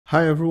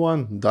Hi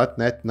everyone,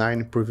 .NET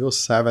 9 Preview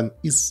 7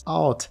 is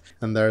out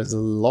and there's a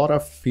lot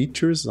of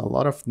features, a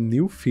lot of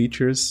new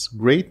features,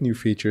 great new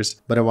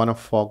features, but I want to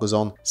focus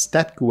on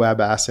static web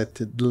asset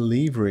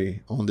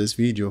delivery on this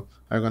video.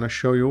 I'm going to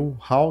show you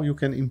how you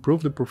can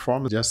improve the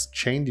performance just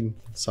changing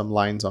some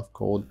lines of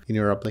code in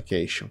your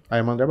application. I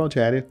am unable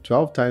to edit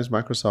 12 times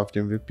Microsoft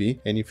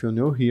MVP, and if you're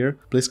new here,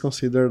 please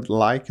consider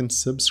like and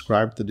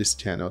subscribe to this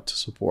channel to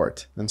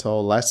support. And so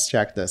let's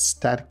check the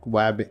static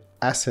web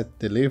asset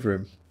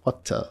delivery.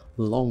 What a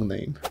long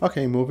name.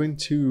 Okay, moving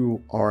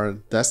to our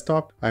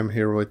desktop, I'm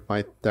here with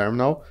my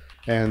terminal,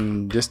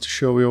 and just to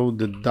show you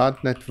the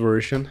 .NET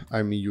version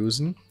I'm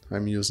using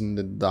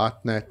the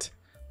 .NET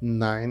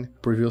 9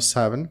 Preview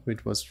 7,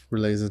 which was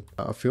released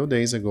a few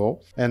days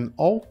ago, and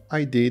all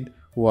I did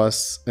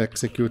was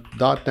execute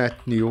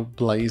 .NET new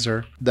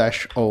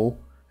Blazor-O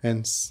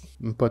and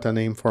put a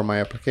name for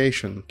my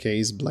application,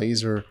 case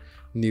Blazor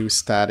new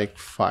static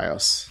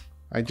files.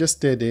 I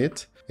just did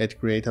it. It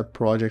created a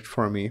project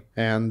for me,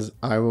 and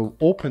I will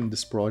open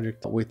this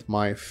project with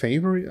my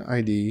favorite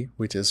IDE,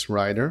 which is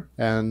Rider.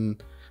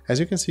 And as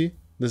you can see,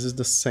 this is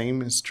the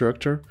same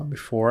structure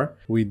before.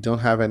 We don't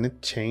have any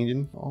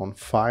changing on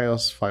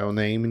files, file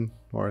naming,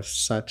 or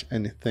such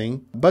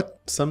anything,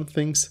 but some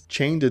things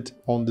changed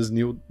on this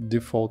new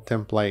default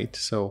template.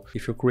 So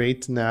if you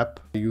create an app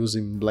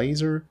using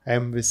Blazor,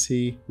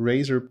 MVC,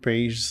 Razor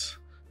pages,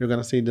 you're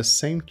gonna see the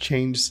same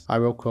changes I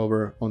will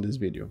cover on this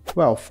video.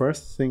 Well,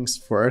 first things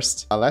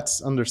first,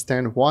 let's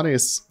understand what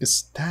is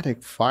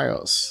static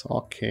files.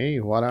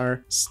 Okay, what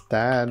are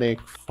static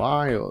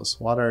files?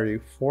 What are they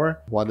for?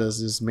 What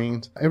does this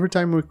mean? Every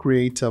time we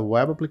create a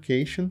web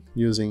application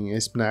using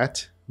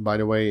aspnet, by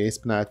the way,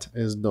 aspnet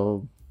is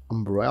the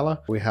umbrella.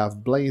 We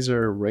have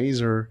Blazor,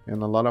 Razor,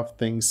 and a lot of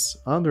things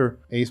under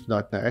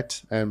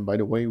ASP.NET. And by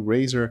the way,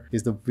 Razor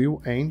is the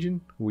view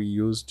engine we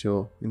use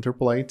to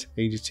interpolate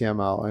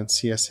HTML and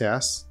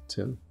CSS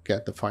to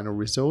get the final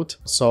result.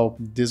 So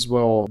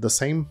the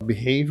same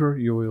behavior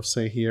you will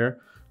see here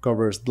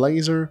covers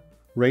Blazor,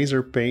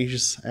 Razor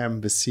pages,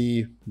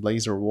 MVC,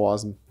 Blazor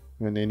WASM,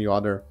 and any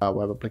other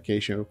web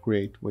application you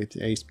create with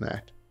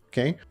ASP.NET.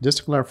 Okay, just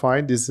to clarify,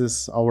 this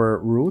is our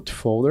root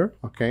folder.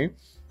 Okay.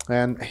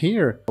 And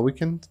here we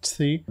can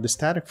see the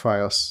static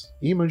files,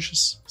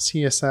 images,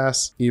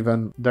 CSS,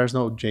 even there's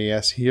no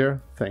JS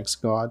here, thanks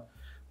God,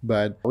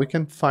 but we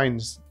can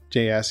find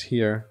JS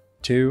here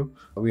too.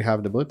 We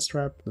have the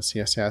Bootstrap, the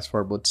CSS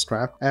for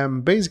Bootstrap.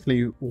 And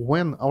basically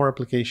when our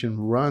application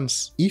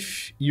runs,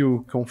 if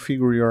you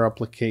configure your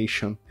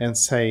application and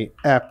say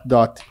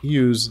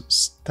app.use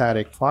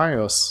static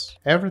files,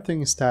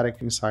 everything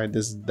static inside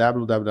this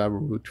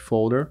www root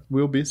folder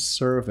will be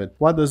served.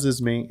 What does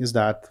this mean is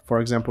that, for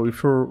example,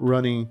 if you're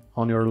running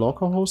on your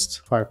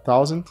localhost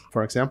 5000,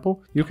 for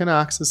example, you can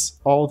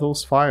access all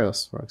those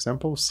files, for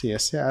example,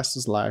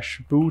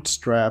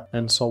 CSS/bootstrap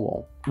and so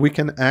on. We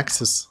can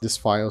access these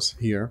files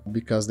here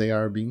because they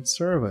are being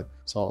served.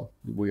 So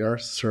we are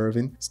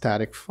serving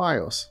static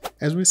files.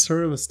 As we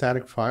serve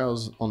static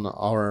files on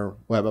our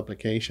web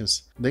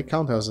applications, they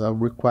count as a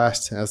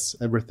request as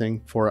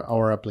everything for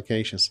our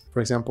applications.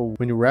 For example,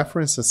 when you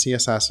reference a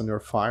CSS on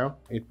your file,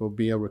 it will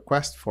be a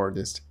request for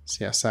this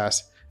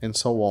CSS and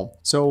so on.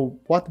 So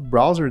what the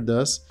browser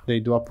does,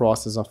 they do a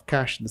process of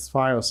cache these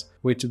files,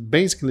 which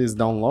basically is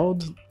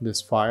download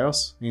these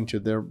files into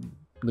the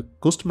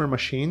customer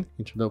machine,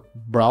 into the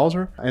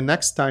browser, and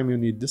next time you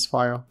need this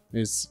file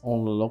is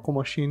on the local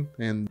machine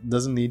and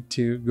doesn't need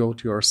to go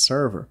to your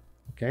server.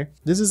 Okay,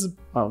 this is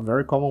a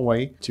very common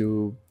way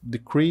to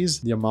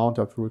decrease the amount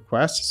of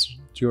requests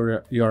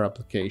to your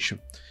application.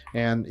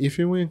 And if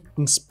you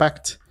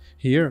inspect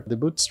here, the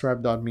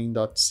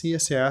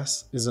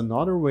bootstrap.min.css is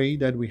another way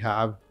that we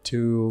have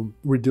to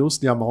reduce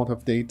the amount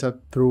of data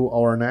through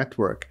our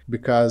network,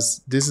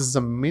 because this is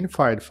a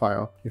minified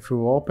file. If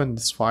you open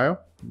this file,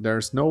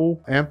 there's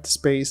no empty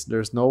space,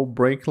 there's no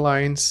break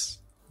lines,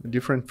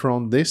 different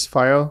from this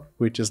file,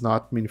 which is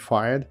not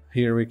minified.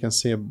 Here we can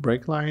see a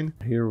break line,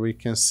 here we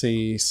can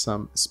see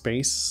some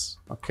space.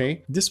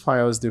 Okay, this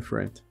file is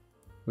different.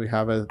 We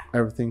have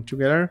everything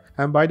together.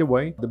 And by the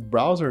way, the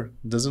browser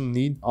doesn't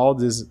need all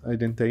these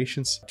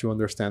indentations to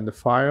understand the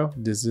file.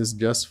 This is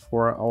just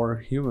for our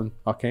human,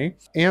 okay?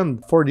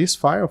 And for this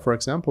file, for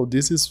example,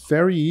 this is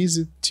very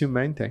easy to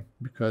maintain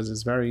because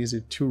it's very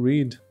easy to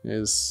read.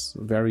 It's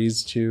very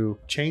easy to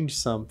change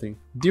something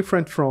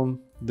different from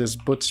this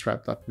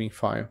bootstrap.min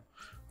file,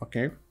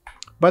 okay?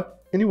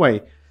 But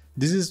anyway,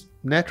 this is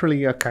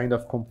naturally a kind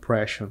of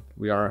compression.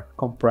 We are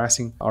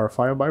compressing our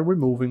file by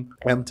removing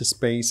empty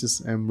spaces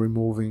and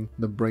removing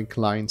the break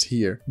lines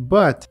here.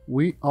 But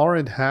we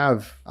already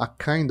have a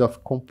kind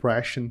of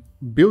compression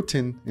built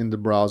in the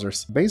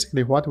browsers.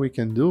 Basically what we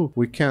can do,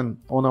 we can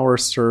on our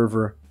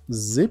server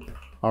zip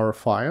our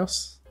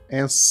files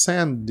and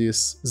send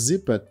this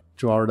zipped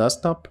to our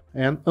desktop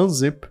and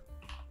unzip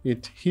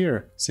it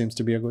here. Seems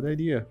to be a good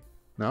idea.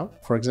 Now,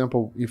 for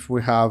example, if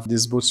we have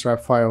this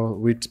bootstrap file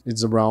which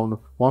is around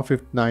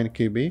 159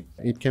 KB,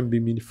 it can be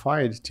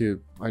minified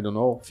to, I don't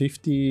know,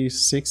 50,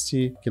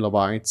 60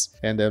 kilobytes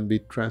and then be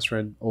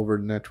transferred over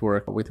the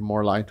network with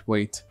more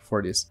lightweight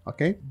for this,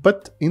 okay?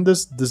 But in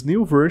this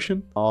new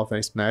version of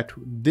aspnet,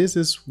 this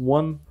is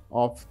one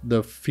of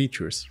the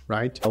features,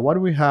 right?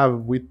 What we have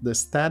with the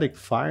static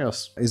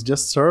files is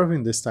just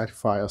serving the static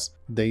files.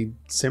 They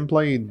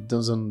simply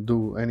doesn't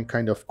do any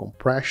kind of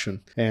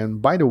compression.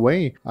 And by the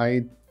way,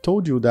 I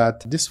told you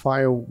that this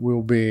file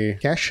will be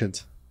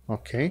cached,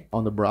 okay,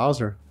 on the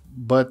browser.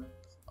 But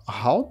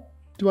how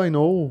do I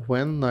know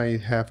when I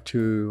have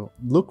to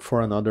look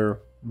for another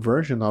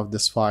version of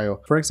this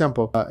file? For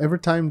example, every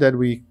time that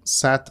we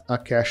set a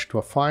cache to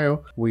a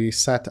file, we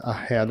set a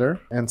header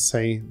and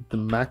say the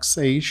max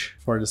age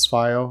for this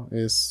file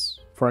is,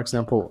 for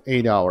example,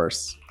 8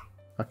 hours.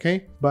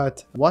 Okay,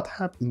 but what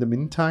happened in the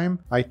meantime?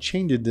 I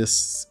changed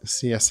this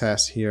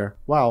CSS here.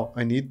 Wow,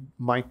 I need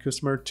my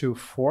customer to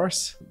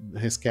force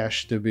his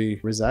cache to be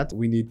reset.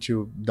 We need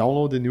to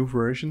download a new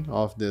version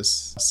of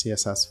this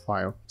CSS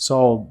file.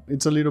 So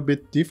it's a little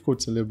bit difficult,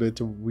 it's a little bit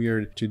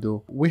weird to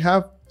do. We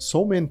have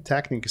so many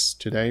techniques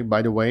today.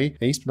 By the way,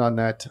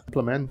 aspnet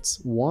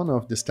implements one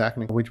of these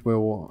techniques which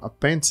will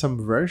append some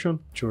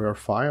version to your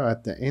file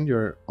at the end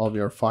of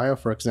your file.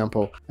 For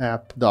example,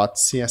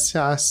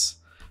 app.css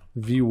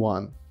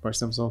v1, for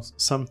example,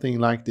 something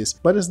like this,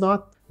 but it's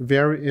not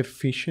very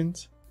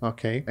efficient,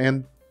 okay?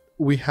 And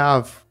we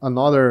have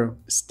another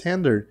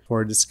standard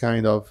for this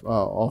kind of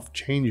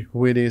change,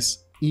 which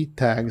is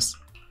e-tags,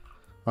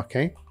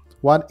 okay?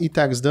 What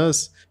e-tags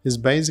does is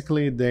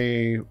basically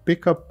they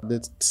pick up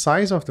the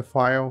size of the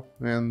file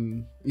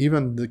and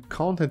even the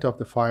content of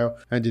the file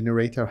and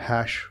generate a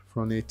hash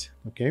from it,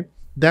 okay?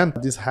 Then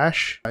this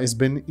hash is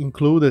been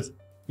included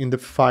in the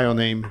file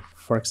name.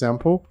 For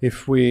example,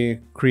 if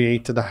we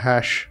create the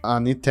hash,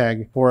 an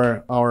e-tag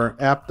for our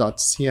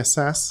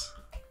app.css,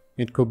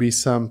 it could be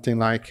something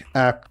like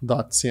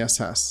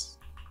app.css,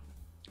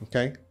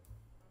 okay?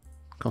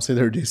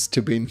 Consider this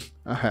to be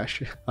a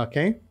hash,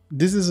 okay?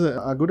 This is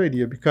a good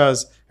idea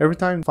because every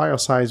time file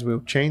size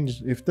will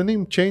change, if the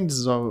name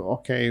changes,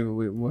 okay,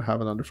 we will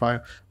have another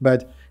file.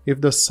 But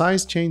if the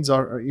size changes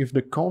or if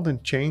the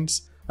content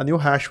changes, a new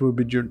hash will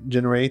be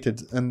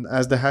generated. And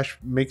as the hash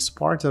makes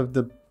part of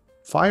the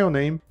file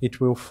name, it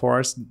will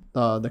force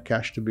the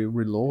cache to be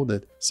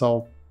reloaded.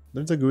 So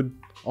there's a good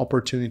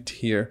opportunity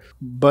here.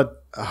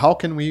 But how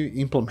can we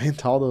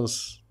implement all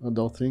those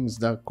things,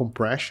 the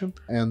compression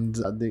and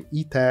the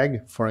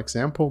e-tag, for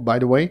example? By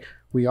the way,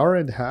 we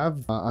already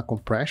have a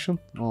compression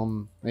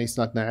on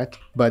aspnet,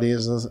 but it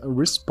is a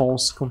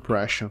response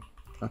compression,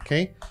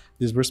 okay?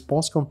 This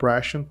response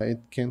compression, it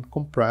can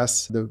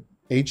compress the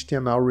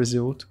HTML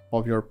result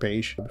of your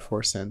page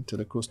before sent to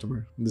the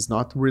customer. It is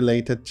not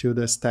related to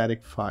the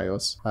static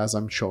files as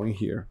I'm showing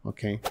here,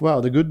 okay?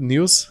 Well, the good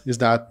news is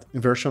that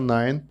in version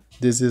 9,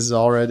 this is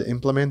already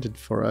implemented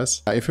for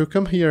us. If you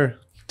come here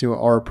to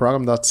our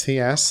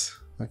program.cs,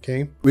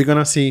 okay, we're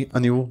gonna see a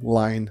new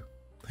line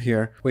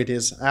here, which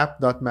is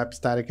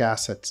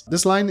app.mapStaticAssets.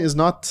 This line is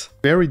not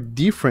very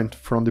different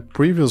from the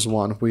previous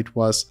one, which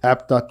was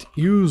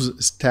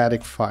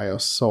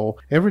app.useStaticFiles. So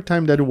every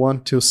time that you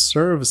want to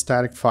serve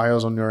static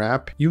files on your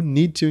app, you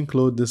need to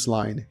include this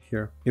line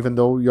here. Even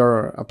though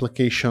your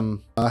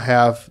application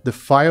have the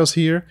files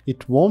here,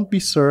 it won't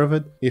be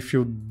served if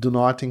you do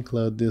not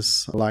include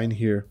this line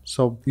here.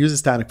 So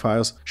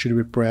useStaticFiles should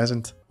be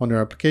present on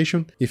your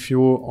application if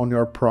you on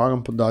your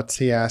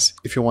program.cs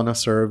if you want to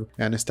serve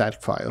any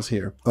static files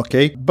here,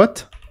 okay?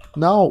 But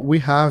now we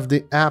have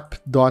the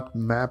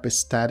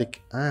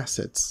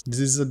app.mapStaticAssets. This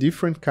is a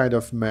different kind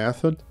of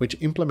method which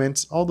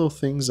implements all those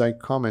things I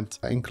comment,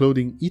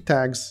 including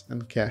e-tags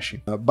and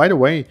caching. By the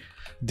way,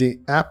 the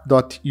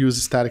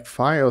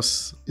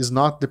app.useStaticFiles is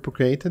not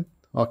deprecated.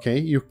 Okay,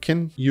 you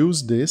can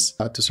use this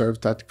to serve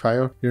static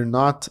file. You're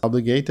not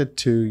obligated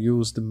to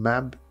use the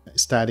map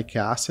static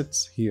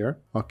assets here.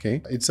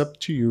 Okay, it's up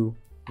to you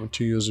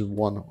to use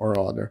one or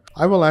other.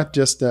 I will add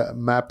just the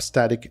map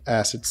static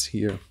assets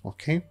here.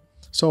 Okay,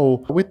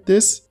 so with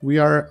this, we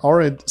are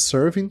already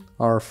serving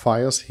our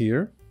files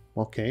here.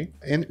 Okay,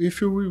 and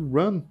if we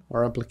run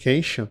our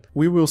application,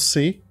 we will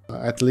see,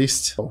 at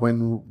least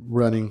when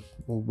running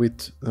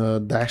with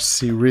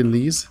 -c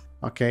release,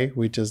 okay,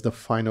 which is the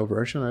final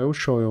version. I will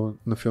show you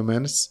in a few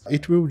minutes.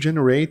 It will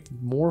generate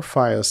more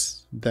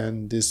files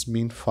than this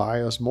min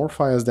files, more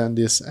files than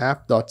this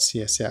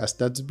app.css.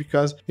 That's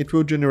because it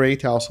will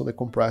generate also the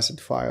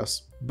compressed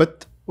files.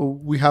 But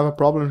we have a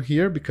problem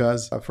here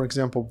because, for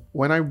example,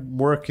 when I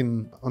work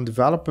on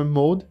development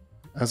mode,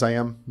 as I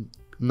am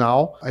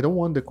now, I don't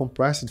want the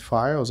compressed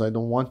files. I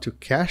don't want to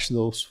cache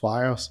those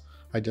files.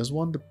 I just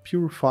want the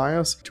pure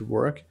files to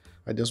work.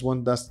 I just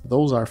want that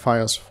those are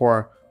files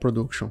for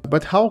production.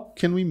 But how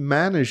can we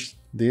manage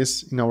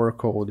this in our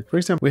code? For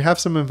example, we have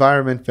some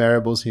environment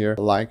variables here,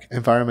 like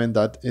environment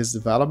that is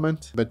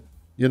development, but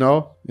you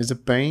know, it's a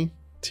pain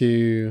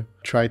to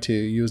try to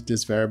use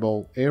this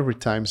variable every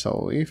time.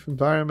 So if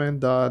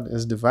environment dot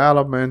is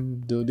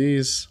development, do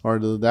this or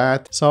do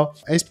that. So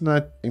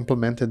aspnet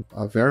implemented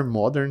a very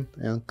modern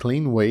and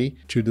clean way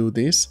to do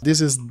this.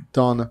 This is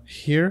done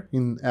here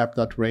in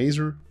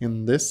app.razor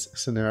in this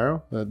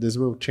scenario. This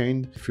will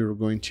change if you're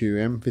going to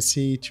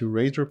MVC, to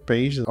Razor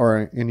page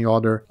or any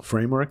other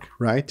framework,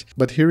 right?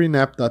 But here in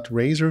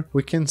app.razor,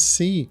 we can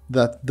see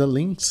that the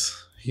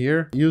links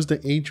here use the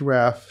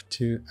href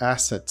to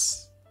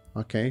assets.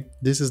 Okay,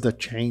 this is the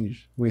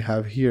change we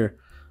have here,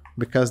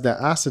 because the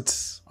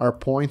assets are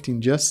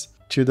pointing just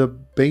to the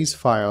base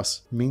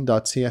files,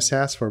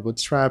 min.css for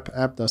Bootstrap,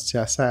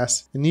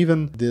 app.css, and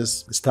even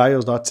this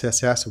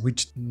styles.css,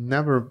 which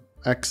never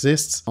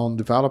exists on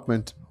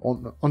development.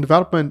 On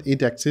development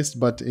it exists,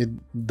 but it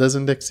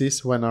doesn't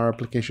exist when our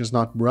application is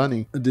not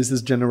running. This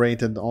is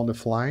generated on the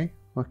fly.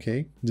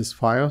 Okay, these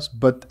files,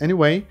 but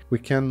anyway, we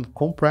can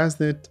compress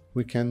it,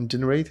 we can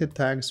generate the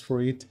tags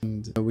for it,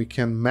 and we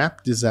can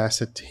map this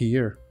asset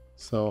here.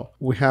 So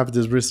we have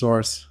this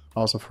resource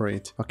also for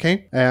it.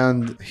 Okay,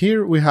 and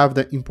here we have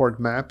the import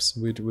maps,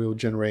 which will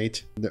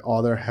generate the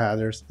other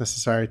headers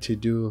necessary to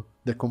do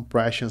the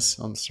compressions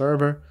on the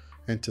server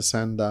and to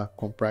send the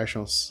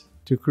compressions,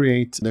 to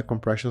create the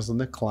compressions on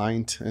the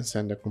client and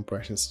send the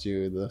compressions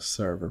to the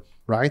server,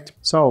 right?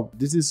 So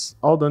this is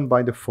all done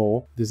by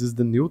default. This is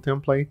the new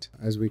template.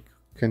 As we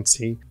can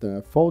see,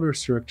 the folder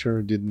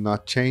structure did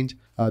not change.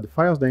 The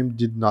file's name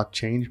did not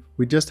change.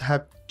 We just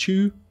have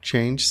two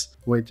changes,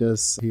 which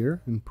is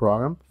here in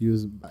program,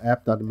 use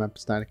app.map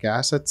static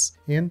assets,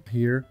 and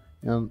here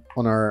and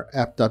on our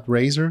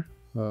app.razor,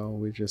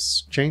 we're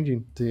just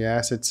changing the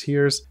assets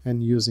here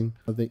and using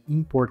the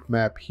import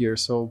map here.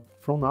 So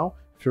from now,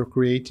 if you're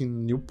creating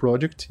a new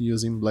project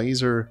using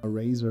Blazor,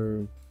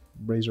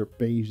 Razor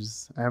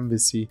pages,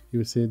 MVC,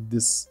 you see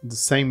the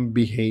same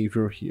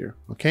behavior here.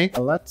 Okay,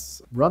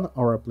 let's run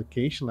our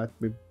application. Let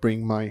me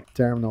bring my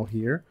terminal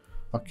here.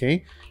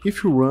 Okay,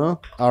 if you run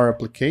our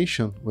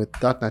application with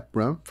 .NET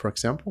Run, for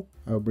example,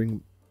 I'll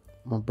bring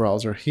my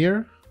browser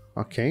here.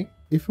 Okay,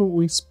 if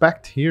we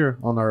inspect here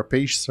on our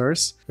page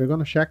source, we're going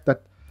to check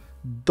that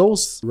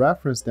those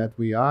references that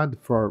we add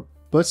for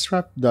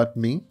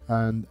bootstrap.me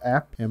and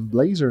app and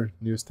Blazor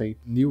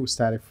new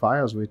static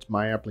files with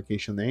my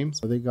application names,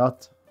 so they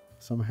got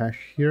some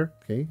hash here.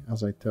 Okay,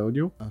 as I told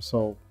you.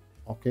 So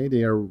okay,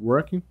 they are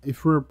working.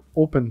 If we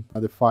open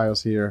the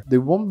files here, they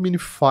won't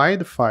minify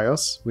the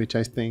files, which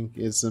I think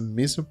is a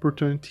missed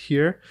opportunity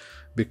here,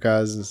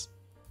 because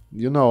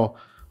you know,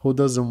 who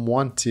doesn't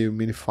want to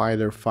minify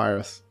their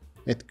files?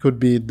 It could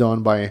be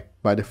done by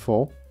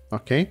default.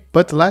 Okay,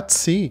 but let's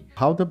see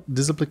how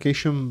this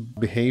application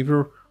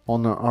behavior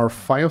on our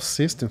file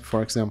system.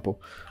 For example,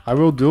 I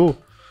will do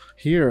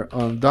here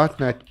on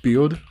 .NET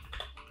build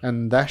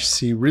and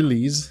 -c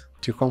release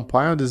to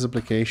compile this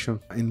application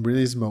in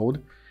release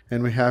mode,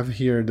 and we have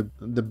here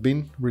the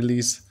bin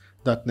release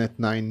 .NET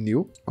 9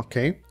 new.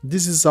 Okay,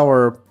 this is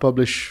our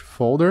publish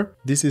folder,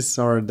 this is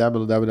our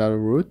www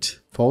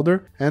root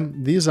folder,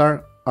 and these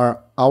are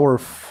our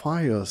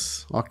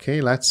files.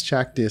 Okay, let's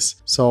check this.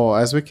 So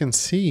as we can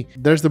see,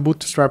 there's the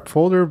bootstrap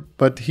folder,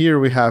 but here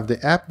we have the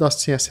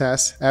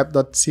app.css,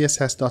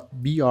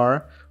 app.css.br,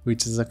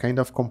 which is a kind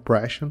of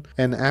compression,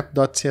 and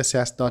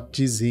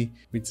app.css.gz,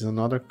 which is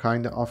another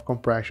kind of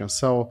compression.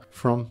 So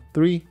from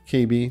 3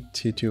 KB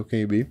to 2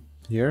 KB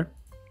here.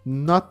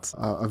 Not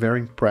a very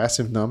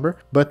impressive number,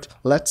 but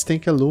let's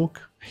take a look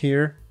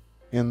here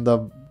in the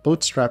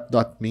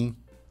bootstrap.me,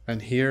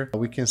 and here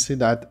we can see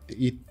that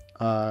it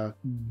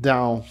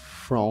down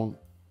from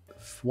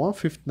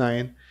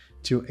 159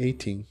 to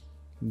 18.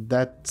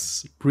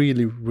 That's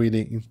really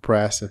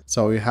impressive.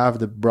 So we have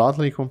the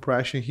broadly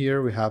compression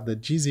here, we have the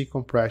GZ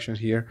compression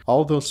here,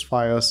 all those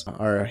files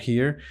are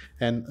here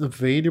and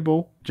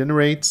available,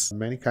 generates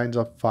many kinds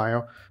of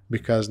file,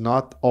 because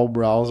not all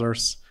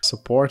browsers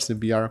supports the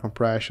BR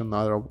compression,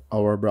 not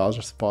our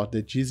browsers support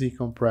the GZ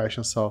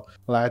compression. So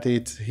let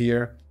it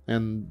here,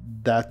 and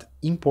that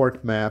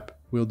import map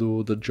will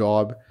do the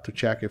job to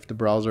check if the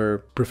browser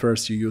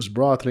prefers to use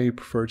broadly,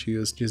 prefer to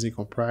use GZ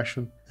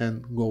compression,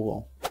 and go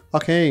on.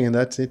 Okay, and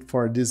that's it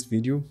for this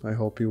video. I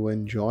hope you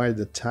enjoyed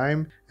the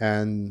time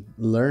and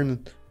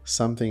learned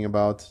something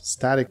about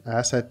static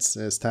assets,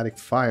 static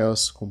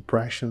files,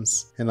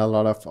 compressions, and a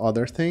lot of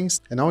other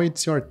things. And now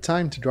it's your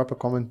time to drop a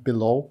comment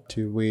below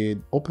we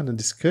open a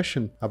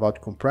discussion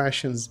about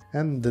compressions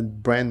and the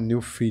brand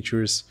new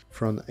features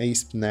from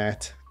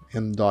ASP.NET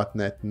and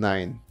 .NET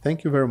 9.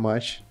 Thank you very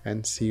much,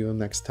 and see you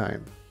next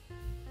time.